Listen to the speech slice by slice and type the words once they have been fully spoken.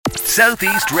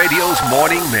Southeast Radio's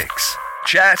morning mix.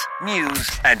 Chat, news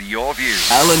and your views.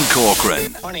 Alan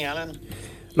Corcoran. Morning, Alan.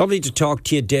 Lovely to talk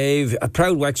to you, Dave. A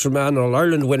proud Wexford man,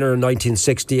 All-Ireland winner in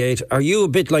 1968. Are you a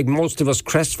bit like most of us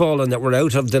crestfallen that we're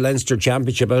out of the Leinster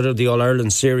Championship, out of the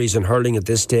All-Ireland series in hurling at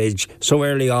this stage, so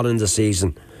early on in the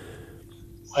season?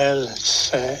 Well,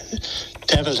 it's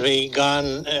devil to be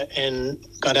gone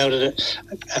got out of it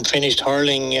and finished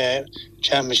hurling,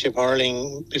 championship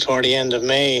hurling before the end of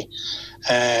May.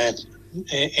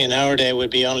 In our day, we'd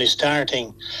be only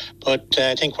starting. But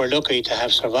I think we're lucky to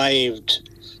have survived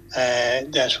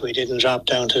that we didn't drop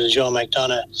down to the Joe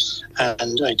McDonagh,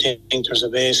 and I think there's a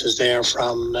basis there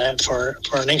from for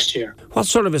next year. What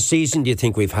sort of a season do you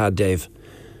think we've had, Dave?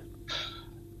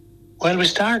 Well, we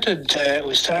started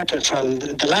from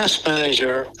the last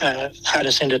manager had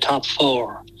us in the top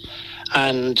four,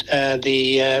 and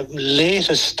the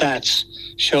latest stats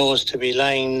show us to be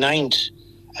lying ninth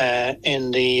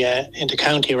in the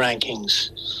county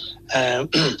rankings,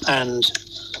 and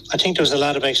I think there was a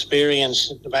lot of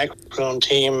experience in the backroom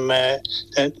team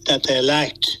that they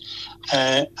lacked,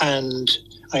 and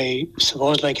I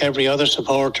suppose, like every other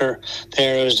supporter,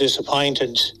 there was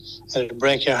disappointed. It'll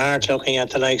break your heart looking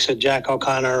at the likes of Jack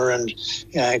O'Connor and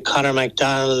Conor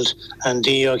MacDonald and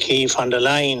Dee O'Keefe on the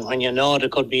line when you know they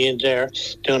could be in there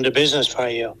doing the business for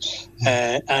you.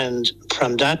 And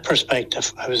from that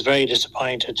perspective, I was very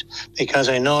disappointed because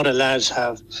I know the lads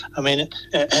have. I mean,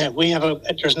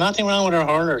 there's nothing wrong with our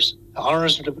hurlers. The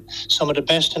hurlers are some of the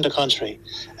best in the country,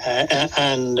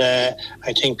 and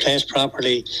I think placed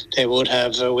properly, they would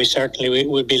have. We certainly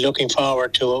would be looking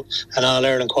forward to an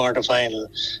All-Ireland quarter-final.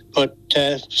 But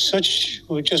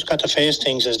we just got to face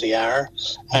things as they are,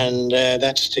 and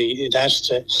that's the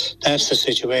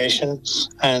situation.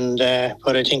 And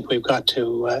but I think we've got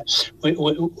to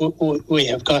we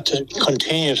have got to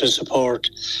continue to support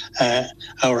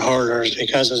our hurlers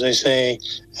because, as I say,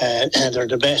 they're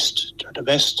the best. They're the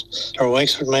best. They're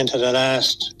Wexford men to the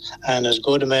last, and as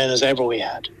good a men as ever we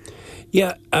had.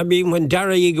 Yeah, I mean, when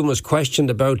Darragh Egan was questioned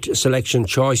about selection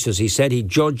choices, he said he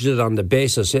judged it on the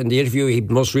basis. In the interview he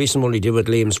most recently did with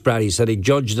Liam Spratt, he said he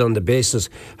judged it on the basis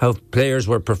how players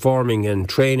were performing and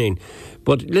training.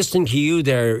 But listening to you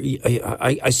there,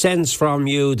 I sense from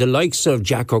you the likes of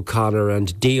Jack O'Connor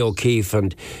and Dee O'Keefe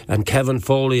and Kevin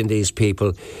Foley and these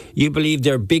people, you believe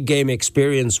their big game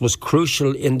experience was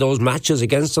crucial in those matches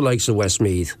against the likes of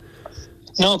Westmeath?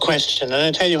 No question. And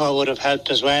I tell you what would have helped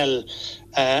as well,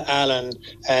 Alan,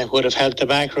 would have helped the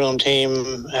backroom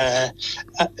team,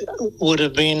 would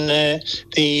have been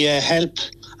the help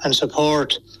and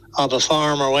support of a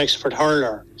former Wexford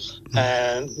hurler.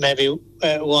 Maybe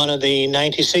one of the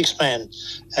 96 men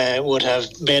would have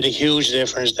made a huge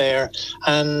difference there.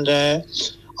 And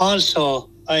also,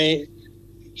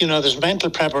 there's mental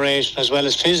preparation as well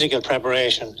as physical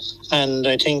preparation. And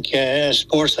I think a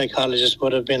sports psychologist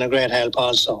would have been a great help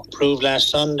also. Proved last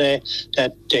Sunday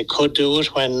that they could do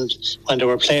it when they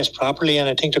were placed properly. And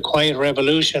I think the quiet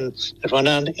revolution that went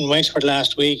on in Wexford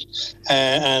last week,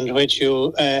 and which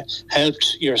you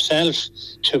helped yourself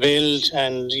to build,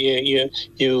 and you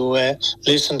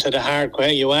listen to the hard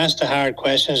questions, you ask the hard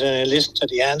questions and you listen to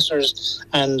the answers.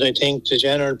 And I think the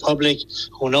general public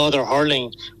who know their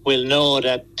hurling will know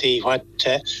that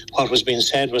what was being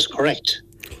said was correct.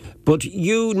 But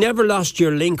you never lost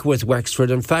your link with Wexford.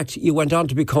 In fact, you went on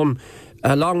to become,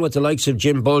 along with the likes of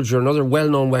Jim Bulger and other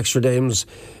well-known Wexford names,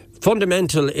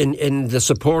 fundamental in the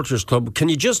supporters club. Can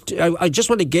you I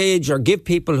just want to gauge or give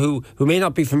people who may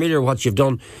not be familiar with what you've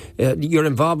done, your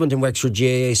involvement in Wexford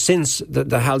GAA since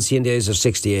the halcyon days of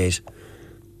 68.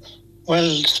 Well,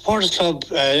 the Supporters Club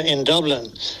in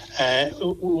Dublin,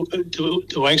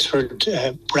 the Wexford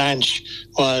branch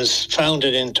was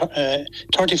founded in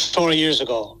 34 years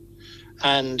ago.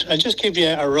 And I'll just give you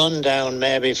a rundown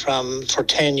maybe for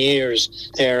 10 years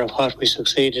there of what we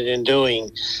succeeded in doing.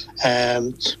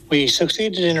 We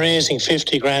succeeded in raising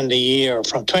 50 grand a year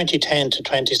from 2010 to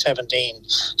 2017.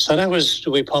 So that was,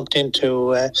 we pumped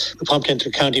into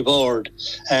County Board.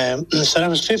 So that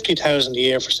was 50,000 a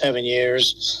year for 7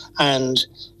 years. And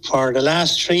for the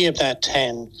last three of that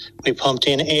 10, we pumped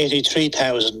in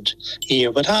 83,000 a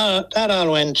year. But that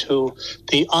all went to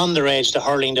the underage, the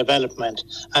hurling development,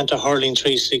 and to hurling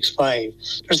 365.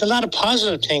 There's a lot of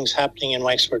positive things happening in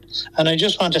Wexford, and I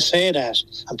just want to say that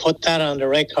and put that on the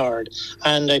record.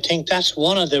 And I think that's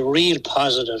one of the real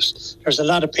positives. There's a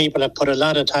lot of people that put a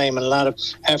lot of time and a lot of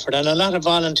effort, and a lot of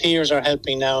volunteers are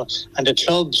helping now, and the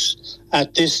clubs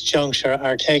at this juncture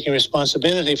are taking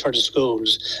responsibility for the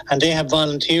schools, and they have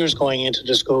volunteers going into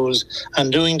the schools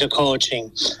and doing the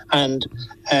coaching. And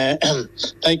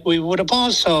like we would have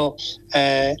also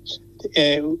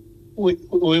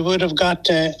we would have got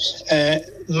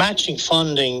matching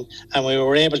funding, and we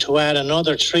were able to add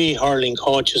another 3 hurling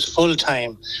coaches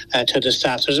full-time to the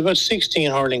staff. There's about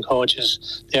 16 hurling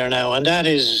coaches there now, and that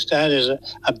is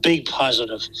a big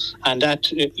positive, and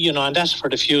that and that's for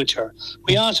the future.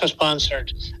 We also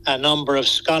sponsored a number of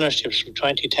scholarships from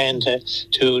 2010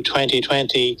 to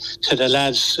 2020 to the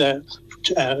lads.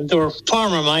 There were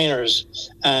former minors,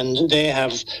 and they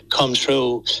have come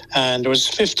through, and there was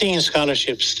 15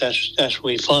 scholarships that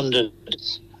we funded.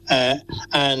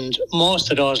 And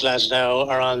most of those lads now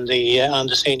are on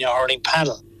the senior hurling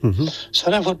panel. Mm-hmm.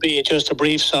 So that would be just a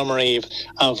brief summary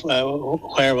of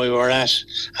where we were at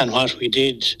and what we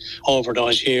did over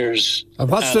those years. And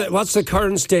what's the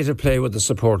current state of play with the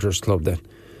supporters club then?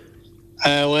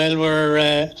 Well, we're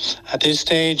at this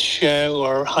stage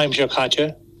we're Heimshire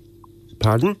Katja.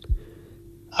 Pardon?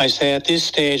 I say at this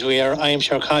stage we are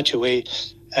Heimshire Katja.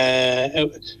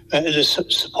 The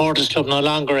supporters club no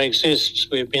longer exists.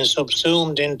 We've been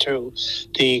subsumed into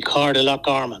the Garda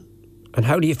Lochgarman. And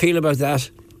how do you feel about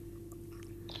that?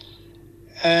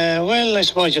 Well, I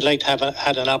suppose you'd like to have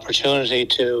had an opportunity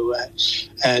to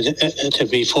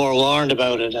be forewarned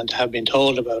about it and to have been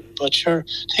told about it. But sure,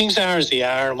 things are as they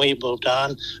are, and we've moved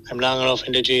on. I'm long enough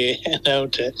in the GAA now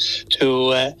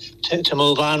to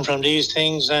move on from these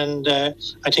things, and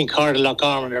I think Garda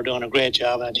Lochgarman are doing a great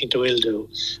job, and I think they will do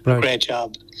a great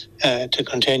job to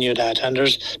continue that. And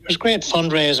there's great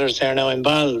fundraisers there now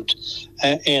involved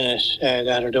in it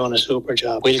that are doing a super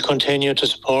job. We'll continue to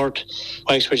support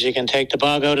Wexford. You can take the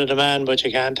bog out of the man, but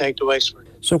you can't take the Wexford.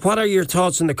 So what are your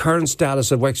thoughts on the current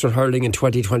status of Wexford hurling in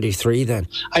 2023 then?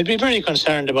 I'd be very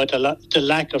concerned about the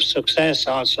lack of success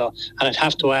also, and I'd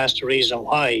have to ask the reason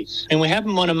why. I mean, we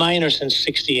haven't won a minor since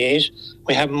 68,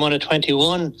 we haven't won a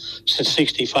 21 since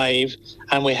 65,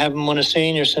 and we haven't won a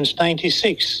senior since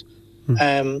 96.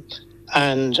 And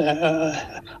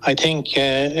I think,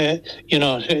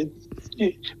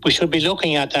 we should be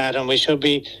looking at that, and we should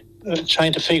be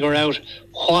trying to figure out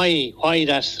why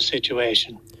that's the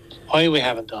situation, why we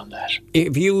haven't done that.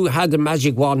 If you had the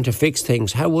magic wand to fix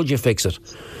things, how would you fix it?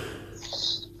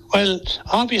 Well,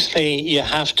 obviously you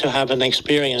have to have an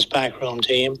experienced backroom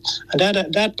team, and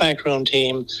that backroom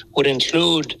team would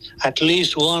include at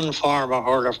least one former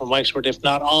hurler from Wexford, if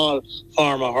not all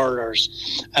former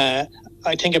hurlers.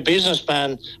 I think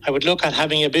I would look at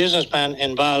having a businessman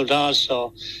involved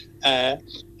also,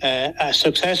 a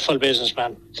successful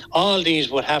businessman. All these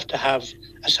would have to have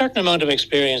a certain amount of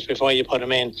experience before you put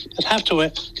them in. That have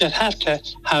to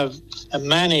have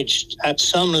managed at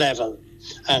some level.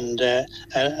 And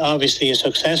obviously a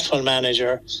successful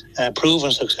manager, a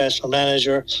proven successful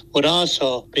manager, would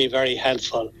also be very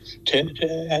helpful to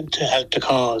help the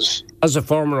cause. As a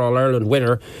former All-Ireland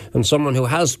winner and someone who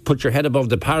has put your head above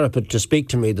the parapet to speak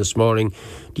to me this morning,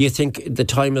 do you think the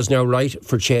time is now right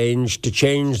for change, to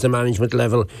change the management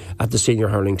level at the senior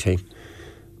hurling team?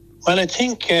 Well, I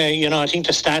think, I think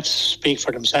the stats speak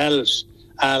for themselves,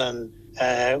 Alan.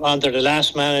 Under the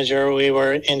last manager, we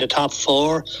were in the top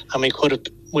 4, and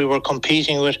we were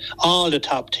competing with all the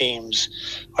top teams.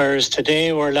 Whereas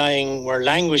today we're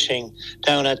languishing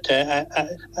down at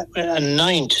a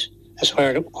ninth. Is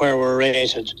where we're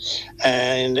rated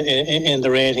in the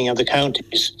rating of the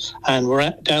counties, and we're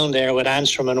down there with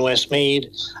Antrim and Westmeath,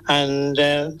 and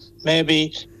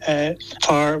maybe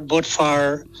for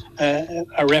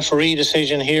a referee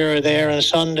decision here or there on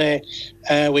Sunday,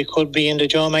 we could be in the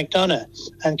Joe McDonagh.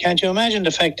 And can't you imagine the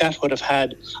effect that would have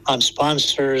had on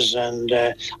sponsors and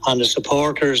on the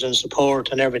supporters and support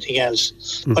and everything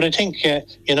else? But I think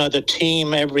the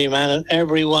team, every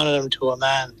one of them to a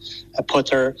man, put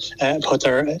their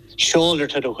shoulder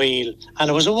to the wheel, and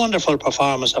it was a wonderful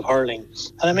performance of hurling.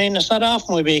 And I mean, it's not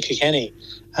often we beat Kilkenny,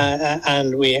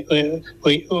 and we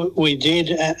did,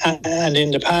 and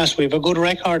in the past we have a good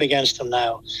record against them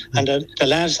now, and the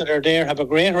lads that are there have a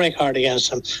great record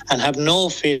against them and have no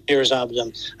fears of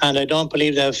them, and I don't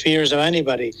believe they have fears of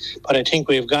anybody. But I think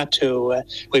we've got to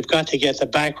get the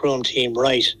backroom team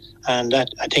right, and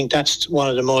I think that's one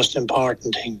of the most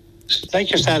important things.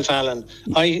 Like yourself, Alan,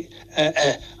 I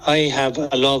have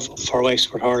a love for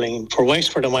Wexford hurling, for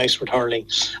Wexford and Wexford hurling,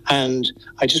 and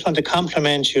I just want to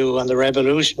compliment you on the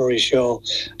revolutionary show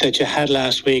that you had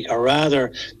last week, or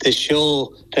rather the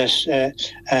show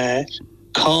that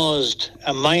caused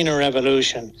a minor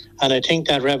revolution, and I think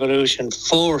that revolution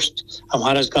forced, and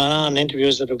what has gone on,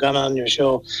 interviews that have gone on your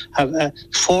show, have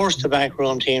forced the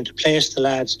backroom team to place the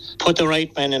lads, put the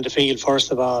right men in the field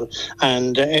first of all,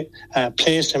 and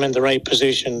place them in the right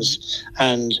positions.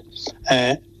 And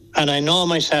I know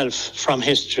myself from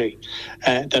history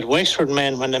that Wexford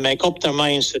men, when they make up their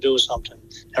minds to do something,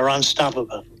 they're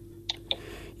unstoppable.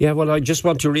 Yeah, well, I just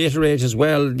want to reiterate as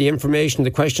well, the information,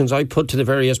 the questions I put to the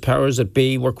various powers that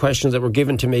be were questions that were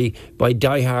given to me by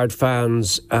diehard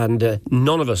fans, and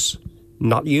none of us,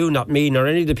 not you, not me, nor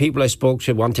any of the people I spoke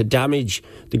to, want to damage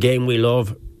the game we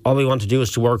love. All we want to do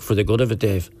is to work for the good of it,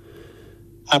 Dave.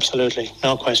 Absolutely,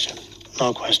 no question.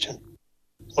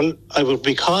 Well, I would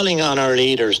be calling on our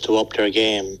leaders to up their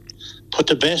game, put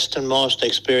the best and most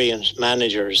experienced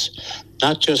managers,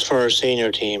 not just for our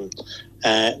senior team,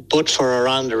 but for our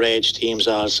underage teams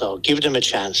also. Give them a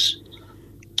chance.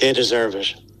 They deserve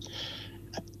it.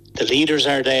 The leaders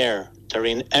are there. They're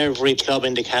in every club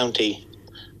in the county.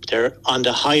 They're on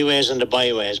the highways and the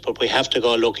byways, but we have to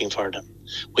go looking for them.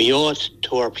 We owe it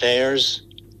to our players,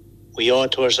 we owe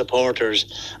it to our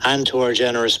supporters, and to our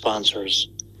generous sponsors.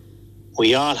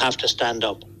 We all have to stand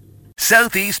up.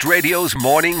 Southeast Radio's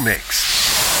morning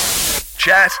mix.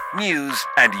 Chat, news,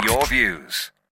 and your views.